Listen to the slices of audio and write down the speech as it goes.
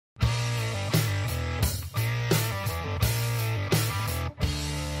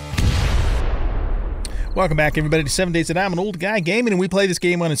Welcome back, everybody, to 7 Days that I'm an Old Guy Gaming, and we play this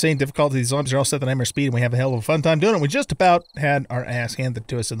game on insane difficulty. These zombies are all set to nightmare speed, and we have a hell of a fun time doing it. We just about had our ass handed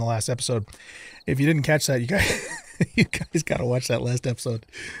to us in the last episode. If you didn't catch that, you guys, you guys got to watch that last episode.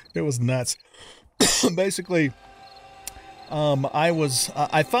 It was nuts. Basically,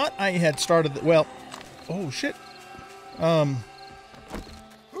 I thought I had started, well, oh, shit. Hold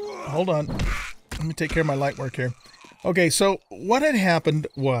on. Let me take care of my light work here. Okay, so what had happened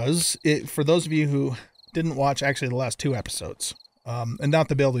was, for those of you who didn't watch actually the last two episodes, and not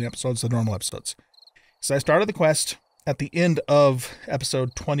the building episodes, the normal episodes. So I started the quest at the end of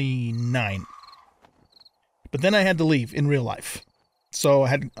episode 29. But then I had to leave in real life. So I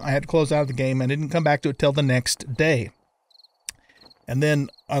had to close out of the game. I didn't come back to it till the next day. And then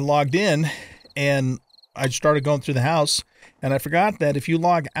I logged in and I started going through the house, and I forgot that if you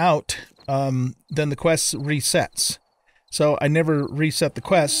log out, then the quest resets. So I never reset the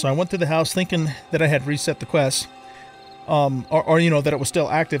quest. So I went through the house thinking that I had reset the quest, or you know, that it was still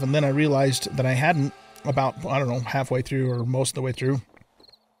active. And then I realized that I hadn't, about, I don't know, halfway through or most of the way through.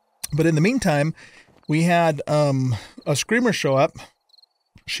 But in the meantime, we had a screamer show up.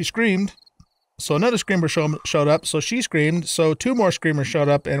 She screamed. So another screamer showed up. So she screamed. So two more screamers showed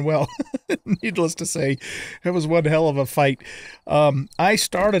up. And well, needless to say, it was one hell of a fight. I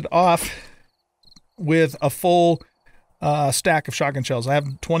started off with a full stack of shotgun shells. I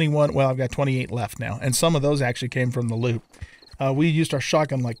have 21, well, I've got 28 left now, and some of those actually came from the loot. We used our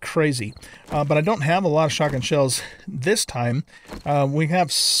shotgun like crazy, but I don't have a lot of shotgun shells this time. We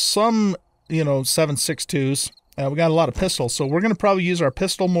have some, you know, 7.62s. We got a lot of pistols, so we're going to probably use our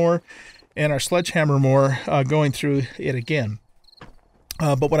pistol more and our sledgehammer more going through it again.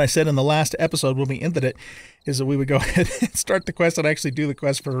 But what I said in the last episode when we ended it is that we would go ahead and start the quest and actually do the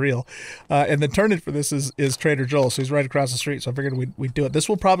quest for real. And the turn-in for this is Trader Joel, so he's right across the street, so I figured we'd do it. This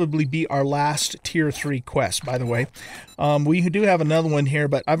will probably be our last Tier 3 quest, by the way. We do have another one here,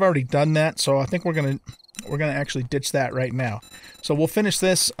 but I've already done that, so I think we're gonna actually ditch that right now. So we'll finish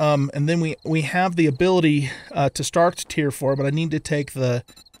this, and then we have the ability to start Tier 4, but I need to take the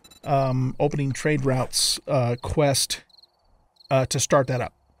opening trade routes quest to start that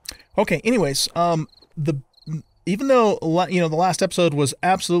up. Okay, anyways, even though, you know, the last episode was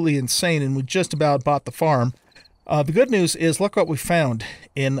absolutely insane and we just about bought the farm, the good news is, look what we found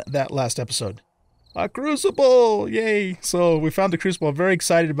in that last episode. A crucible! Yay! So we found the crucible. I'm very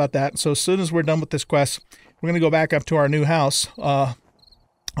excited about that. So as soon as we're done with this quest, we're going to go back up to our new house, our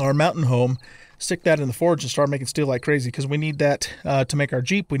mountain home, stick that in the forge and start making steel like crazy, because we need that to make our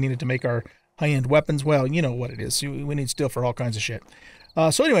Jeep. We need it to make our high-end weapons. Well, you know what it is. We need steel for all kinds of shit.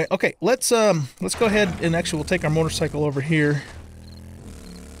 So anyway, okay, let's go ahead and actually we'll take our motorcycle over here.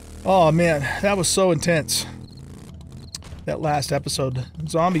 Oh man, that was so intense. That last episode,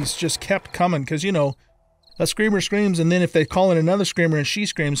 zombies just kept coming because, you know, a screamer screams, and then if they call in another screamer and she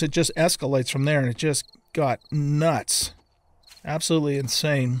screams, it just escalates from there, and it just got nuts. Absolutely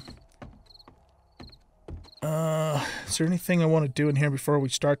insane. Is there anything I want to do in here before we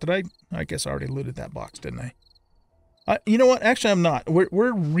start? I guess I already looted that box, didn't I? You know what? Actually, I'm not.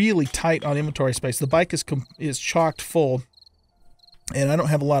 We're really tight on inventory space. The bike is chocked full, and I don't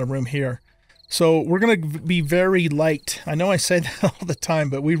have a lot of room here. So we're going to be very light. I know I say that all the time,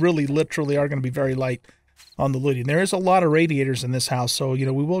 but we really literally are going to be very light on the looting. There is a lot of radiators in this house, so, you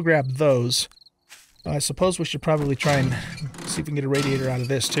know, we will grab those. I suppose we should probably try and see if we can get a radiator out of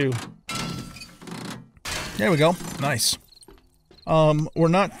this, too. There we go. Nice. We're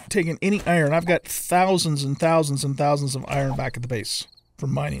not taking any iron. I've got thousands and thousands and thousands of iron back at the base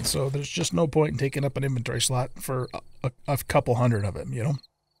from mining, so there's just no point in taking up an inventory slot for a couple hundred of them, you know?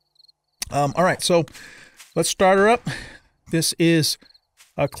 All right, so let's start her up. This is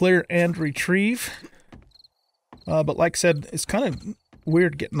a clear and retrieve, but like I said, it's kind of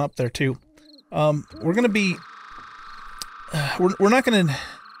weird getting up there too. We're gonna be, we're not gonna.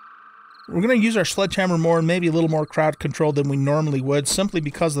 We're going to use our sledgehammer more and maybe a little more crowd control than we normally would, simply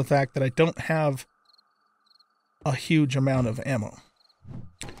because of the fact that I don't have a huge amount of ammo.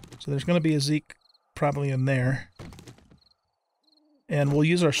 So there's going to be a Zeke probably in there. And we'll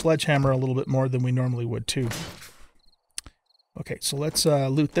use our sledgehammer a little bit more than we normally would too. Okay, so let's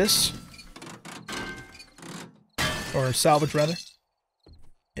loot this. Or salvage, rather.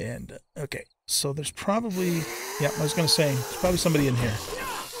 And, okay, so there's probably, yeah, I was going to say, there's probably somebody in here.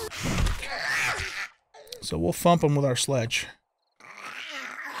 So we'll thump them with our sledge.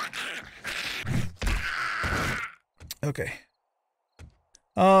 Okay.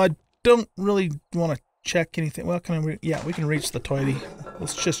 I don't really want to check anything. Well, can I? Yeah, we can reach the toity.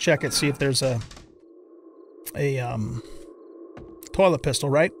 Let's just check it, see if there's a toilet pistol,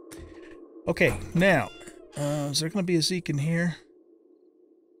 right? Okay, now Is there going to be a Zeke in here?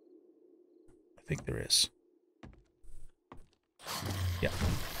 I think there is. Yeah.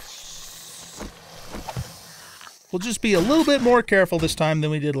 We'll just be a little bit more careful this time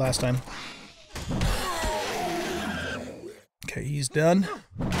than we did last time. Okay, he's done.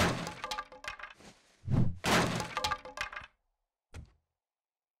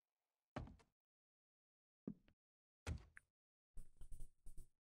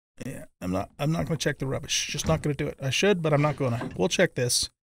 Yeah, I'm not going to check the rubbish. Just not going to do it. I should, but I'm not going to. We'll check this,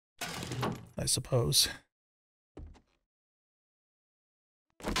 I suppose.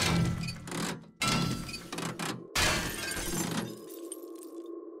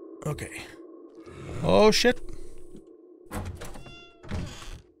 Okay. Oh, shit.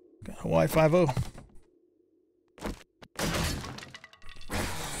 Got Hawaii 5-0.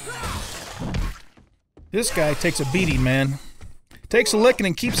 This guy takes a beating, man. Takes a licking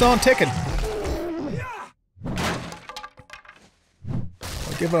and keeps on ticking. I'll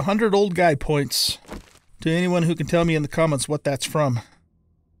give 100 old guy points to anyone who can tell me in the comments what that's from.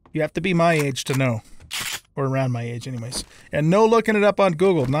 You have to be my age to know. Or around my age, anyways. And no looking it up on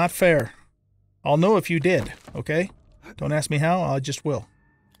Google. Not fair. I'll know if you did, okay? Don't ask me how, I just will.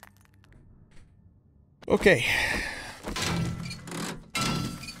 Okay.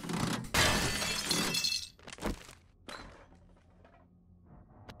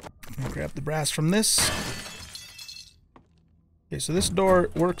 Grab the brass from this. Okay, so this door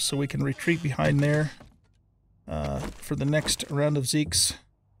works so we can retreat behind there for the next round of Zeeks.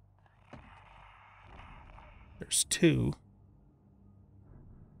 There's two.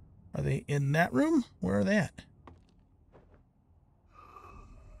 Are they in that room? Where are they at?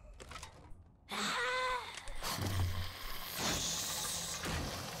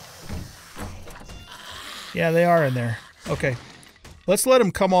 Yeah, they are in there. Okay. Let's let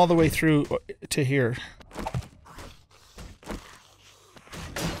them come all the way through to here.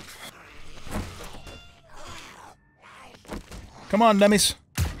 Come on, dummies.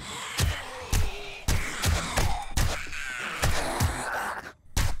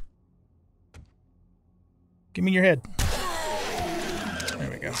 Give me your head.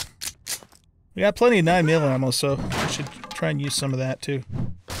 There we go. We got plenty of 9mm ammo, so I should try and use some of that too.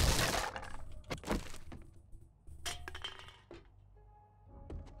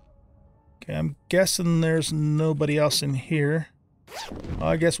 Okay, I'm guessing there's nobody else in here. Well,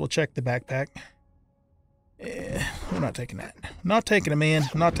 I guess we'll check the backpack. We're not taking that. Not taking it, man.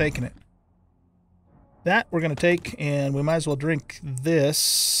 Not taking it. That we're going to take, and we might as well drink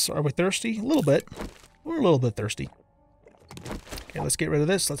this. Are we thirsty? A little bit. We're a little bit thirsty. Okay, let's get rid of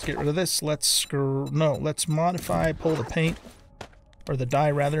this. Let's get rid of this. Let's modify, pull the paint. Or the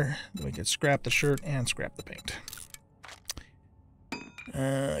dye, rather. We could scrap the shirt and scrap the paint.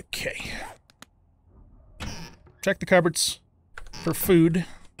 Okay. Check the cupboards for food.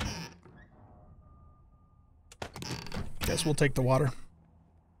 Guess we'll take the water.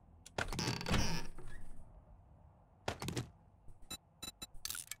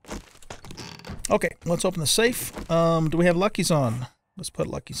 Okay, let's open the safe. Do we have Luckies on? Let's put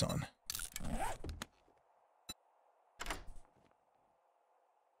Luckies on.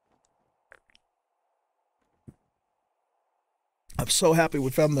 I'm so happy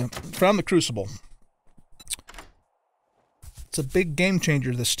we found the Crucible. It's a big game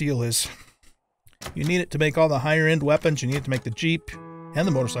changer, the steel is. You need it to make all the higher end weapons. You need it to make the Jeep and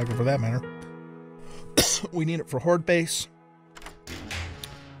the motorcycle for that matter. We need it for Horde base.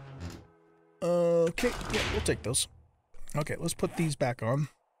 Okay, yeah, we'll take those. Okay, let's put these back on.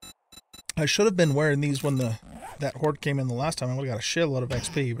 I should have been wearing these when that Horde came in the last time. I would have got a shitload of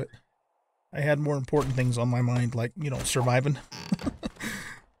XP, but I had more important things on my mind, like, you know, surviving.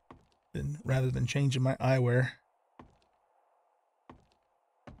 Rather than changing my eyewear.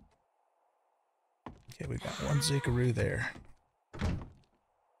 Okay, we got one Zikaroo there.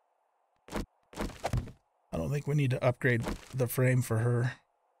 I don't think we need to upgrade the frame for her.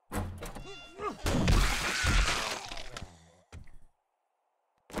 Oh,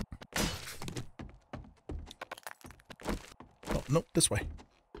 nope, this way.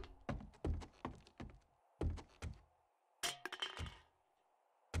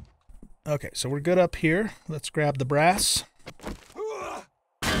 Okay, so we're good up here. Let's grab the brass.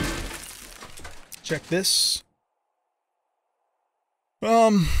 Check this.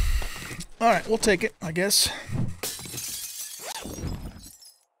 Alright, we'll take it, I guess.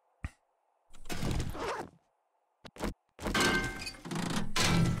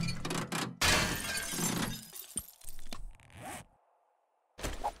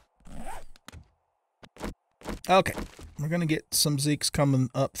 Okay, we're gonna get some Zeeks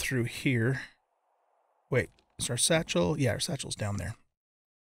coming up through here. Wait, is our satchel? Yeah, our satchel's down there.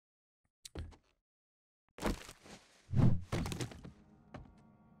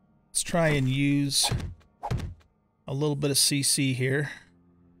 Let's try and use a little bit of CC here.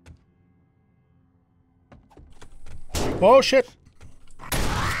 Oh, shit!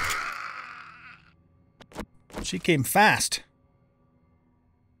 She came fast.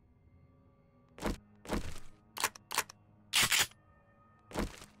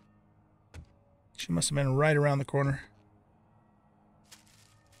 She must have been right around the corner.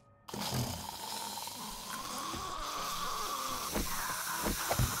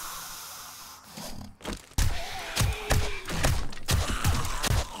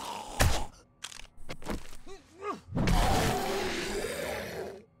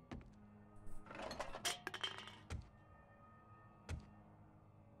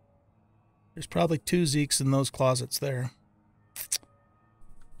 There's probably 2 Zekes in those closets there. Let's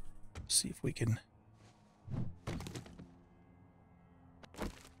see if we can...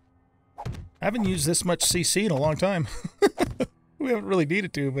 I haven't used this much CC in a long time. We haven't really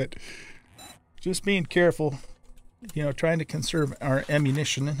needed to, but just being careful, you know, trying to conserve our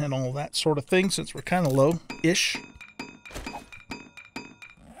ammunition and all that sort of thing since we're kind of low-ish.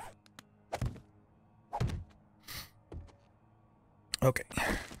 Okay.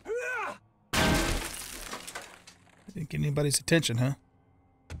 Didn't get anybody's attention, huh?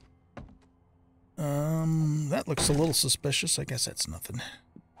 That looks a little suspicious. I guess that's nothing.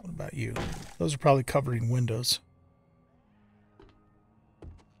 What about you? Those are probably covering windows.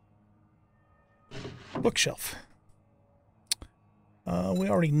 Bookshelf. We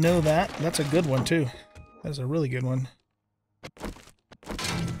already know that. That's a good one, too. That's a really good one.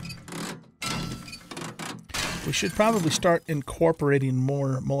 We should probably start incorporating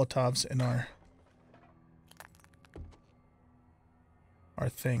more Molotovs in our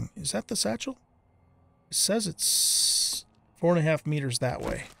thing. Is that the satchel? It says it's 4.5 meters that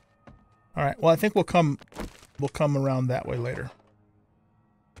way. All right. Well, I think we'll come around that way later.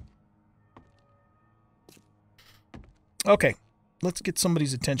 Okay. Let's get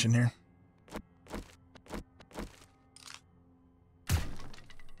somebody's attention here.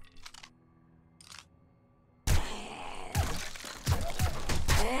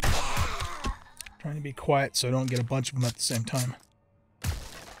 Trying to be quiet so I don't get a bunch of them at the same time.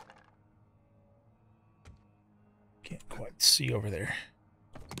 Can't quite see over there.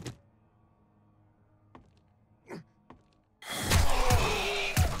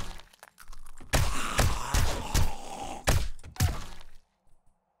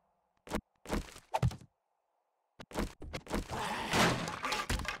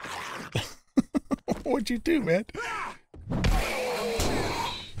 What'd you do, man?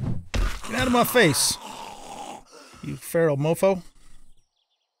 Get out of my face, you feral mofo.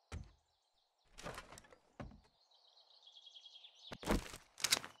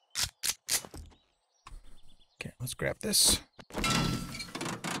 Okay, let's grab this.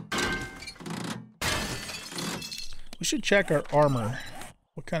 We should check our armor.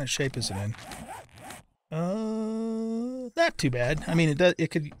 What kind of shape is it in? Not too bad. I mean, it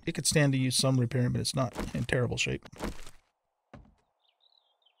could stand to use some repairing, but it's not in terrible shape.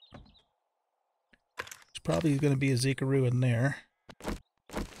 There's probably going to be a Zekaroo in there.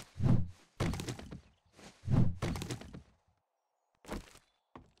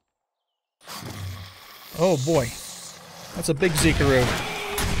 Oh boy, that's a big Zekaroo.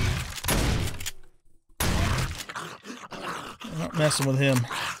 I'm not messing with him.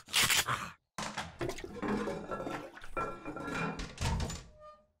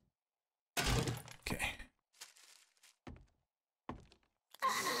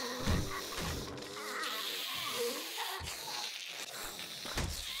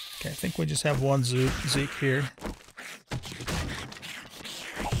 Okay, I think we just have one Zeke here.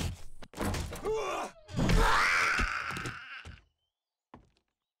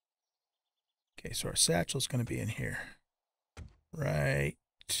 Okay, so our satchel's going to be in here. Right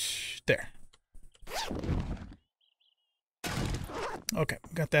there. Okay,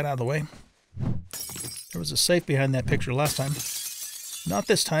 got that out of the way. There was a safe behind that picture last time. Not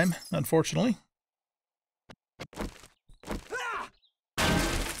this time, unfortunately.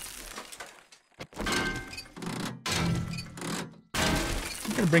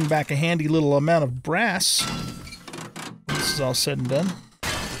 I'm going to bring back a handy little amount of brass when this is all said and done.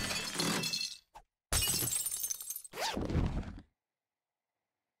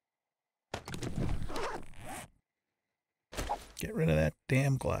 Get rid of that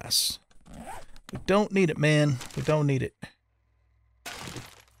damn glass. We don't need it, man. We don't need it.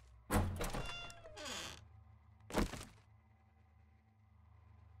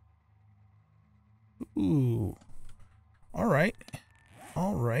 Ooh. All right.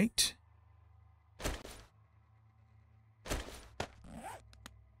 All right.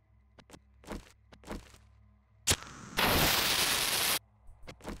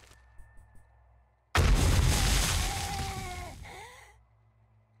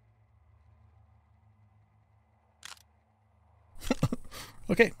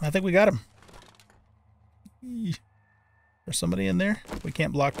 Okay, I think we got him. There's somebody in there. We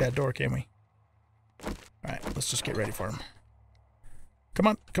can't block that door, can we? All right, let's just get ready for him. Come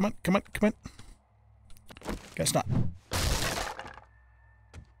on, come on, come on, come on. Guess not.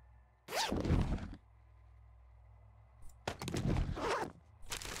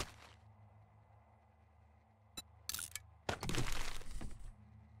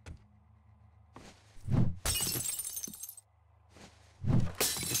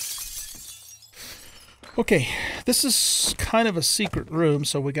 Okay, this is kind of a secret room,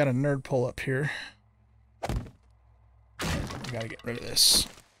 so we got a nerd pull up here. We gotta get rid of this.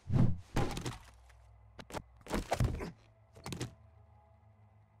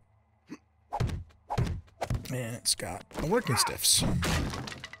 And it's got a working stiffs.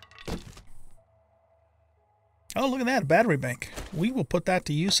 Oh, look at that, a battery bank. We will put that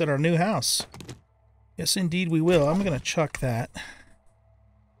to use at our new house. Yes, indeed we will. I'm gonna chuck that.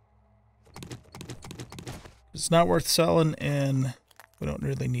 It's not worth selling, and we don't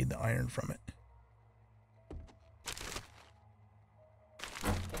really need the iron from it.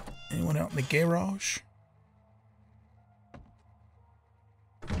 Anyone out in the garage?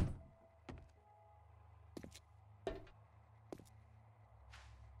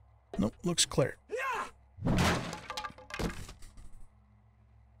 Nope, looks clear.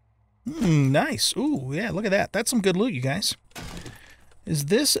 Nice. Ooh, yeah, look at that. That's some good loot, you guys. Is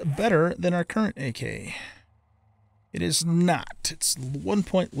this better than our current AK? It is not. It's 1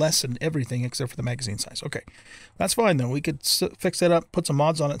 point less than everything except for the magazine size. Okay, that's fine though. We could fix that up, put some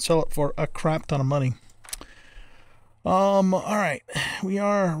mods on it, sell it for a crap ton of money. All right, we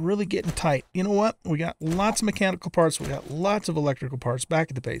are really getting tight. You know what? We got lots of mechanical parts. We got lots of electrical parts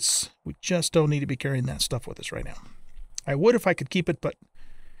back at the base. We just don't need to be carrying that stuff with us right now. I would if I could keep it, but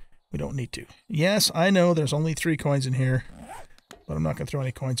we don't need to. Yes, I know there's only 3 coins in here, but I'm not going to throw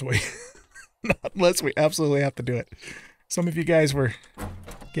any coins away. Not unless we absolutely have to do it. Some of you guys were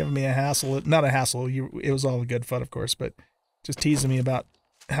giving me a hassle. Not a hassle. It was all good fun, of course, but just teasing me about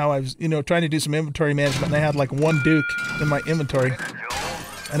how I was, trying to do some inventory management, and I had like 1 Duke in my inventory,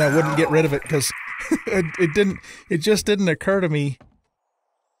 and I wouldn't get rid of it because it just didn't occur to me,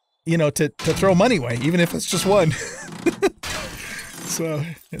 to throw money away, even if it's just 1. So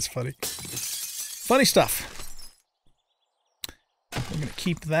it's funny. Funny stuff. I'm going to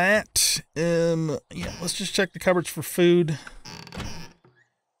keep that. Yeah, let's just check the cupboards for food.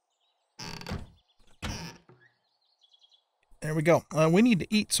 There we go. We need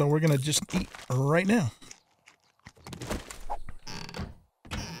to eat, so we're going to just eat right now.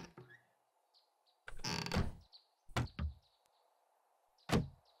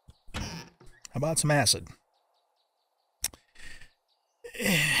 How about some acid?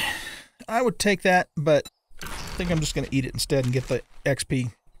 I would take that, but I think I'm just going to eat it instead and get the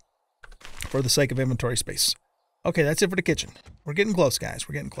XP for the sake of inventory space. Okay, that's it for the kitchen. We're getting close, guys.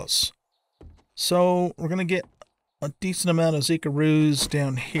 We're getting close. So we're going to get a decent amount of Zikaroos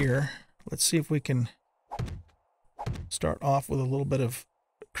down here. Let's see if we can start off with a little bit of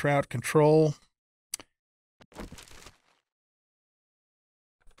crowd control.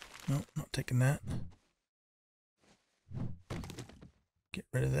 Nope, not taking that. Get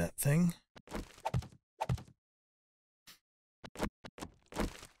rid of that thing.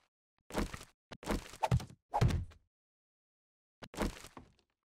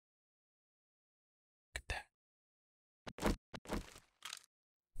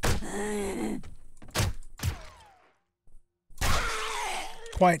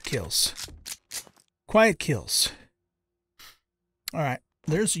 Quiet kills. Quiet kills. Alright,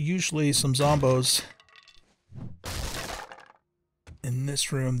 there's usually some zombos in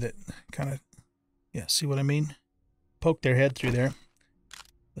this room that kind of, yeah, see what I mean? Poke their head through there.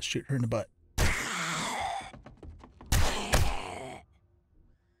 Let's shoot her in the butt.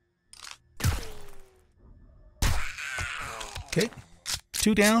 Okay,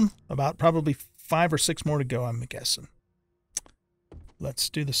 2 down, about probably 5 or 6 more to go, I'm guessing.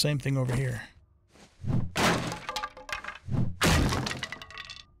 Let's do the same thing over here.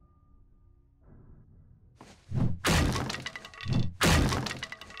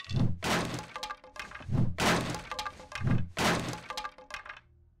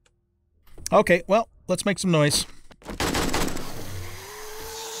 Okay, well, let's make some noise.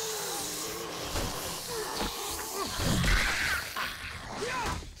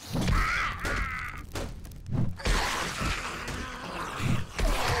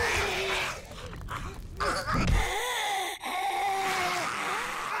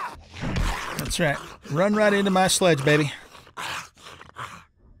 right. Run right into my sledge, baby.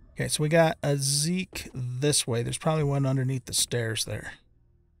 Okay, so we got a Zeke this way. There's probably one underneath the stairs there.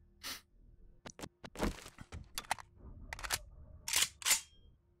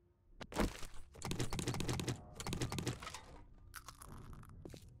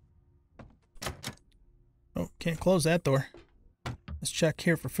 Oh, can't close that door. Let's check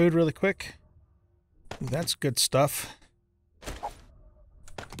here for food really quick. Ooh, that's good stuff.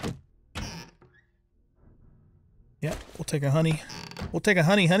 Yeah, we'll take a honey. We'll take a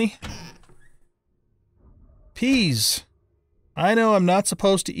honey. Peas. I know I'm not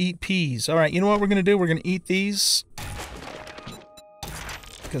supposed to eat peas. All right, you know what we're going to do? We're going to eat these.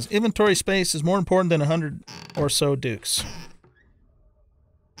 Because inventory space is more important than 100 or so dukes.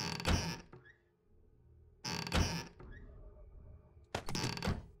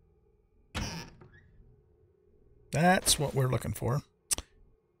 That's what we're looking for.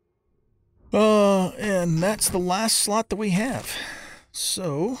 And that's the last slot that we have.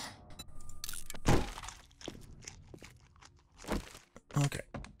 So, okay,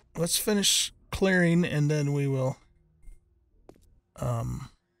 let's finish clearing and then we will,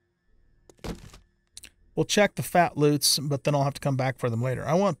 we'll check the fat loots, but then I'll have to come back for them later.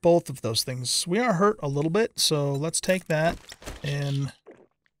 I want both of those things. We are hurt a little bit, so let's take that and,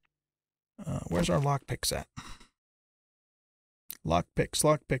 where's our lockpicks at?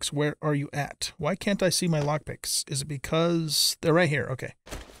 Lockpicks, where are you at? Why can't I see my lockpicks? Is it because they're right here? Okay.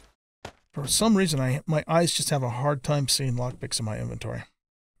 For some reason, my eyes just have a hard time seeing lockpicks in my inventory.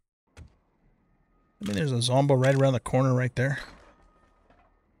 I mean, there's a Zombo right around the corner right there.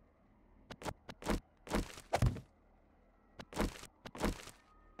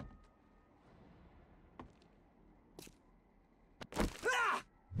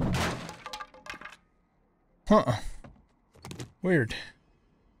 Huh. Weird.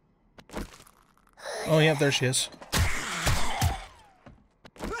 Oh, yeah, there she is.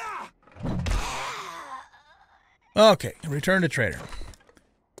 Okay, return to trader.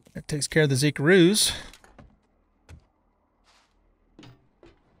 That takes care of the Zekaroos.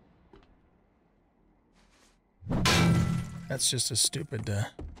 That's just a stupid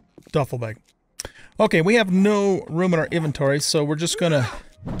duffel bag. Okay, we have no room in our inventory, so we're just gonna...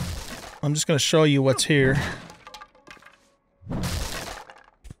 I'm just gonna show you what's here.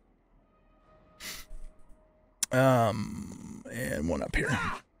 And one up here.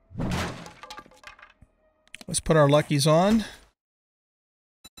 Let's put our luckies on.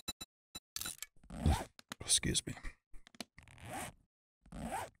 Excuse me.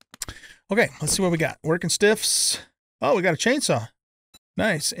 Okay, let's see what we got. Working stiffs. Oh, we got a chainsaw.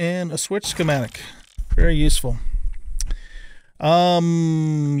 Nice. And a switch schematic. Very useful.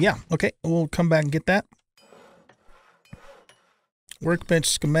 Yeah, okay. We'll come back and get that. Workbench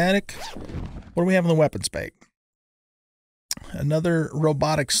schematic. What do we have in the weapons bag? Another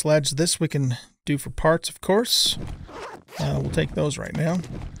robotic sledge. This we can do for parts, of course. We'll take those right now.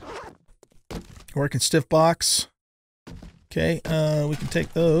 Working stiff box. Okay, we can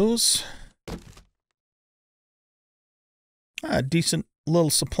take those. A decent little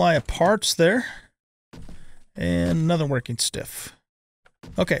supply of parts there. And another working stiff.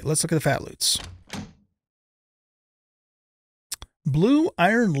 Okay, let's look at the fat loots. Blue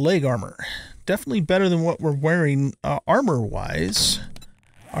iron leg armor. Definitely better than what we're wearing armor-wise.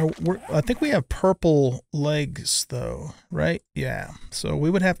 I think we have purple legs, though, right? Yeah. So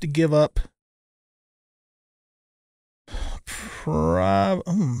we would have to give up... I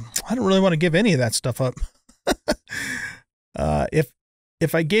don't really want to give any of that stuff up.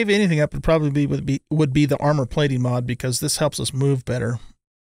 If I gave anything up, it probably would be the armor plating mod, because this helps us move better.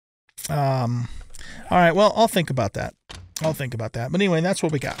 All right, well, I'll think about that. But anyway, that's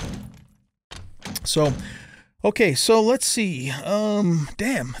what we got. So, okay, so let's see.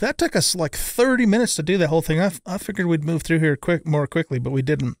 Damn, that took us like 30 minutes to do that whole thing. I figured we'd move through here more quickly, but we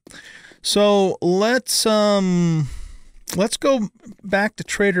didn't. So let's go back to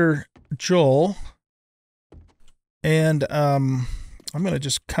Trader Joel, and I'm gonna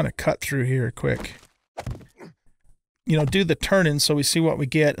just kind of cut through here quick. You know, do the turn-in so we see what we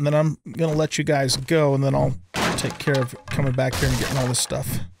get, and then I'm gonna let you guys go, and then I'll take care of coming back here and getting all this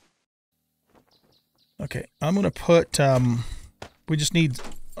stuff. Okay, I'm gonna put. We just need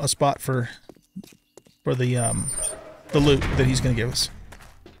a spot for the loot that he's gonna give us.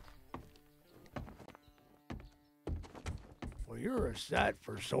 Well, you're a sight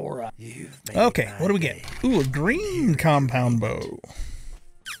for sore eyes. Okay, what do we get? Ooh, a green compound bow.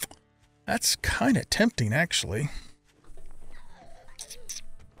 That's kind of tempting, actually.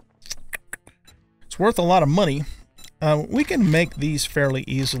 It's worth a lot of money. We can make these fairly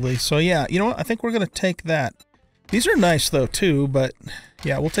easily. So yeah, you know what? I think we're going to take that. These are nice though too, but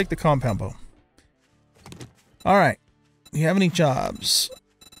yeah, we'll take the compound bow. All right. Do you have any jobs?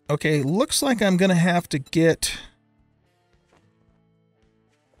 Okay, looks like I'm going to have to get...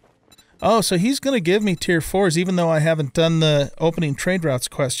 Oh, so he's going to give me tier 4s even though I haven't done the opening trade routes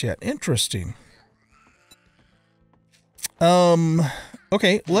quest yet. Interesting.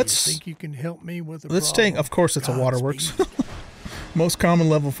 Okay, let's... You think you can help me with a let's problem? take... Of course it's a waterworks. Godspeed. Most common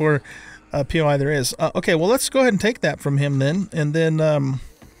level 4 POI there is. Okay, well, let's go ahead and take that from him then. And then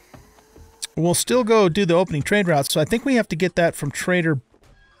we'll still go do the opening trade routes. So I think we have to get that from Trader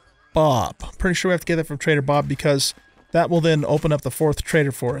Bob. Pretty sure we have to get that from Trader Bob because that will then open up the 4th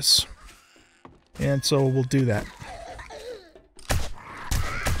trader for us. And so we'll do that.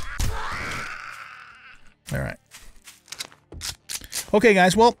 All right. Okay,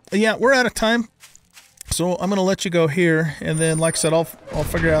 guys. Well, yeah, we're out of time. So I'm going to let you go here. And then, like I said, I'll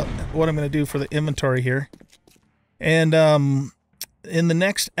figure out what I'm going to do for the inventory here. And in the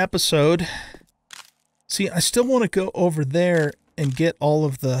next episode... See, I still want to go over there and get all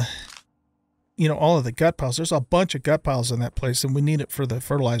of the... You know, all of the gut piles. There's a bunch of gut piles in that place, and we need it for the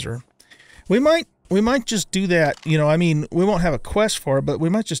fertilizer. We might just do that. You know, I mean, we won't have a quest for it, but we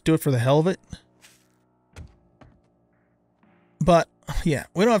might just do it for the hell of it. But, yeah,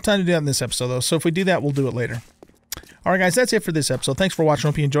 we don't have time to do that in this episode, though. So if we do that, we'll do it later. All right, guys, that's it for this episode. Thanks for watching.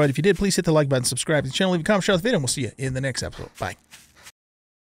 Hope you enjoyed. If you did, please hit the like button, subscribe to the channel, leave a comment, share the video, and we'll see you in the next episode. Bye.